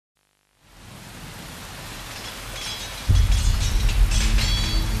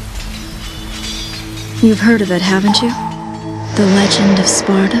You've heard of it, haven't you? The legend of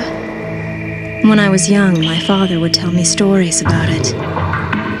Sparta? When I was young, my father would tell me stories about it.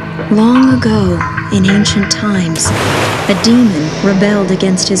 Long ago, in ancient times, a demon rebelled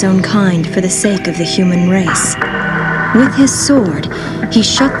against his own kind for the sake of the human race. With his sword, he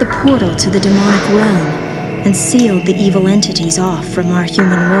shut the portal to the demonic realm and sealed the evil entities off from our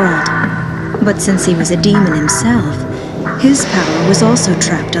human world. But since he was a demon himself, his power was also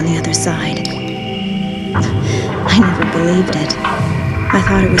trapped on the other side. I never believed it. I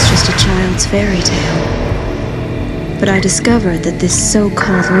thought it was just a child's fairy tale. But I discovered that this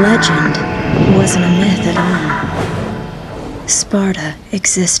so-called legend wasn't a myth at all. Sparta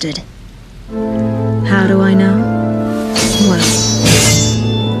existed. How do I know? Well,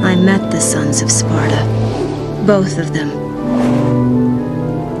 I met the sons of Sparta. Both of them.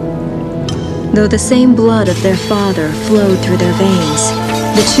 Though the same blood of their father flowed through their veins,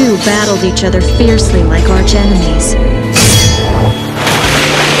 the two battled each other fiercely like arch enemies.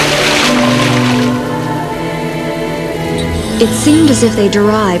 It seemed as if they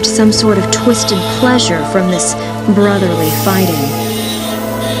derived some sort of twisted pleasure from this brotherly fighting.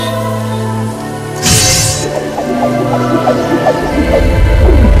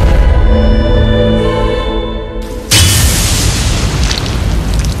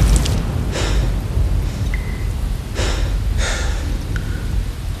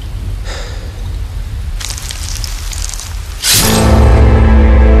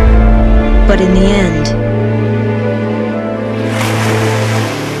 But in the end,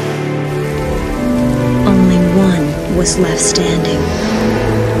 only one was left standing.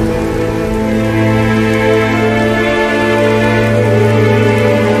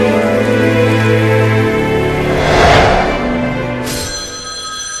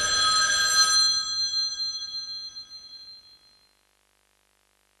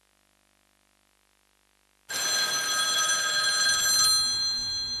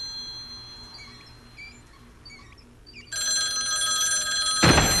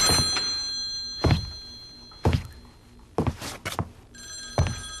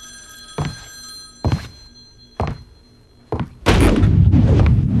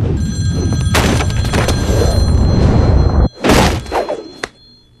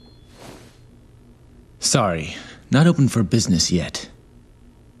 Sorry, not open for business yet.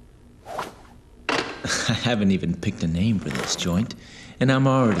 I haven't even picked a name for this joint, and I'm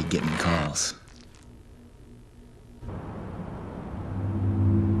already getting calls.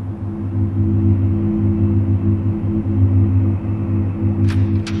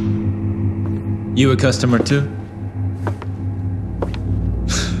 You a customer too?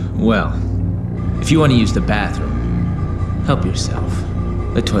 Well, if you want to use the bathroom, help yourself.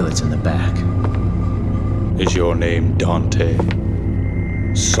 The toilet's in the back. Is your name Dante,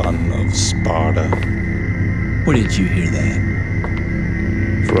 son of Sparta? Where did you hear that?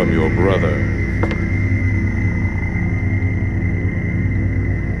 From your brother.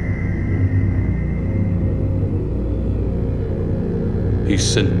 He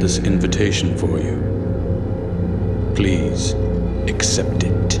sent this invitation for you. Please, accept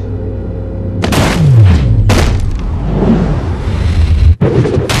it.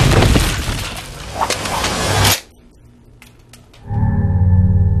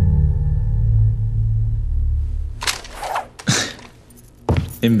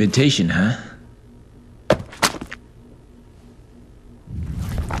 Invitation, huh?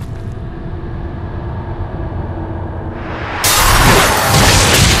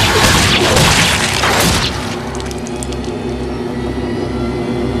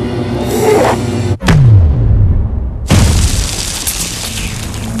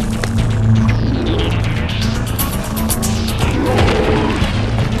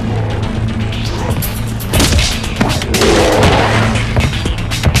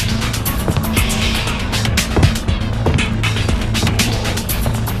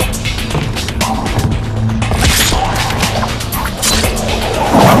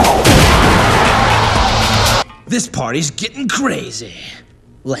 This party's getting crazy.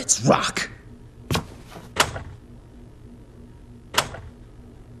 Let's rock.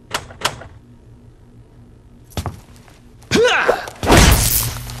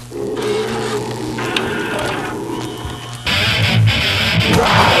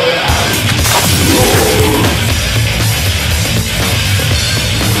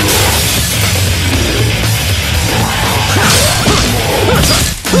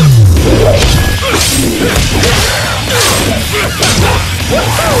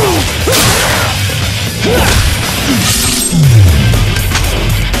 Woohoo!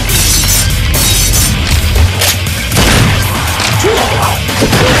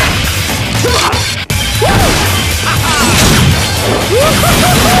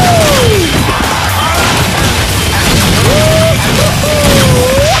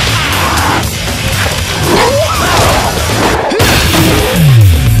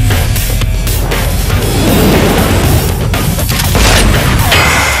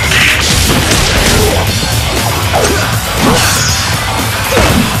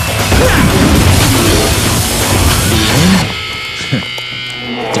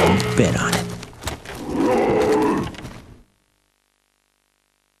 bet on it.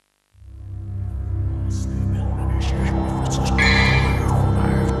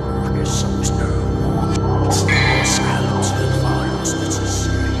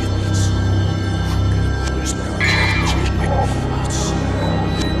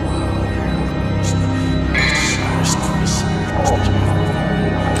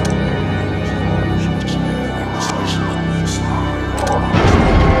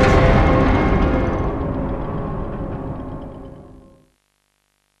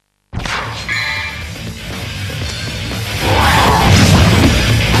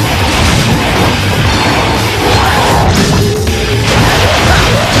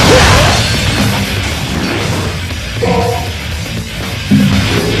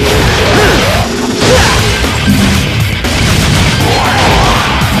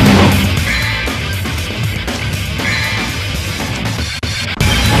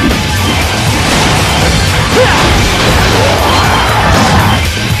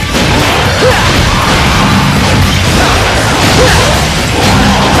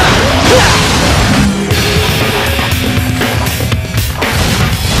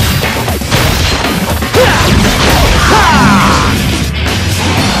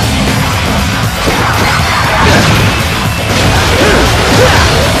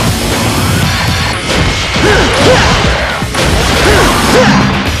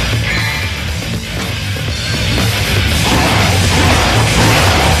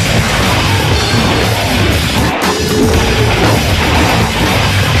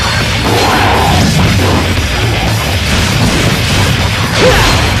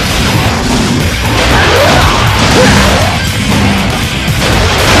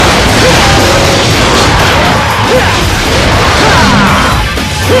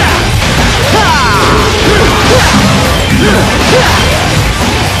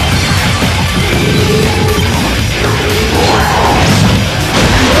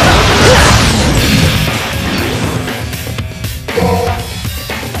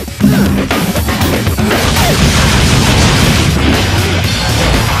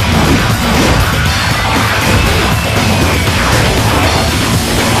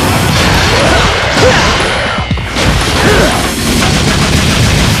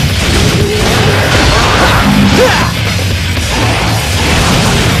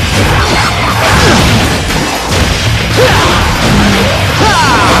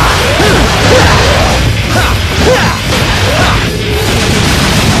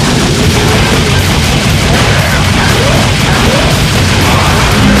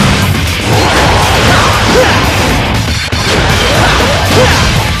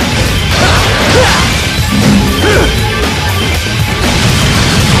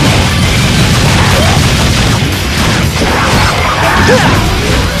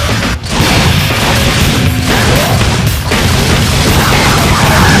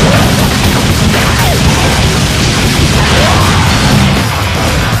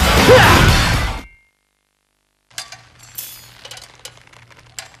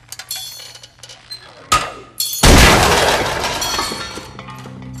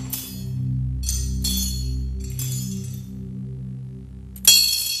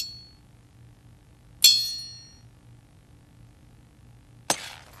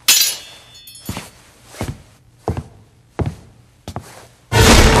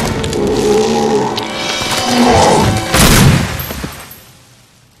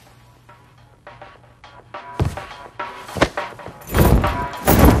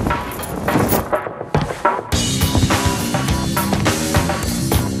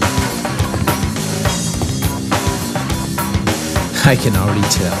 I can already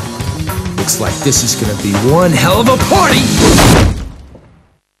tell. Looks like this is gonna be one hell of a party!